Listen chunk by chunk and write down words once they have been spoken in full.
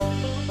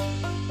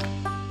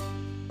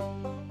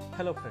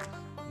Hello friends,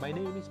 my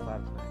name is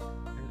Parth Naik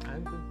and I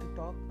am going to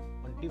talk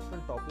on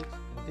different topics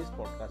in this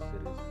podcast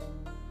series.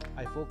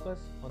 I focus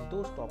on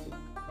those topics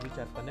which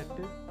are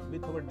connected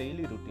with our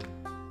daily routine.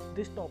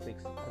 These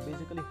topics are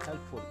basically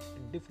helpful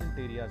in different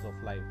areas of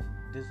life.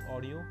 This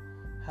audio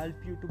help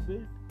you to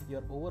build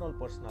your overall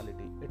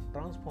personality. It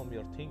transform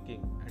your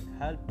thinking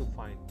and help to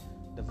find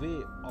the way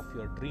of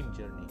your dream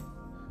journey.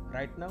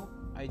 Right now,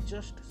 I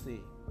just say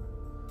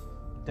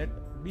that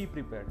be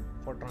prepared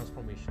for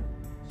transformation.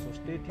 So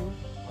stay tuned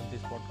on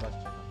this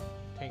podcast channel.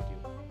 Thank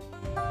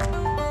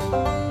you.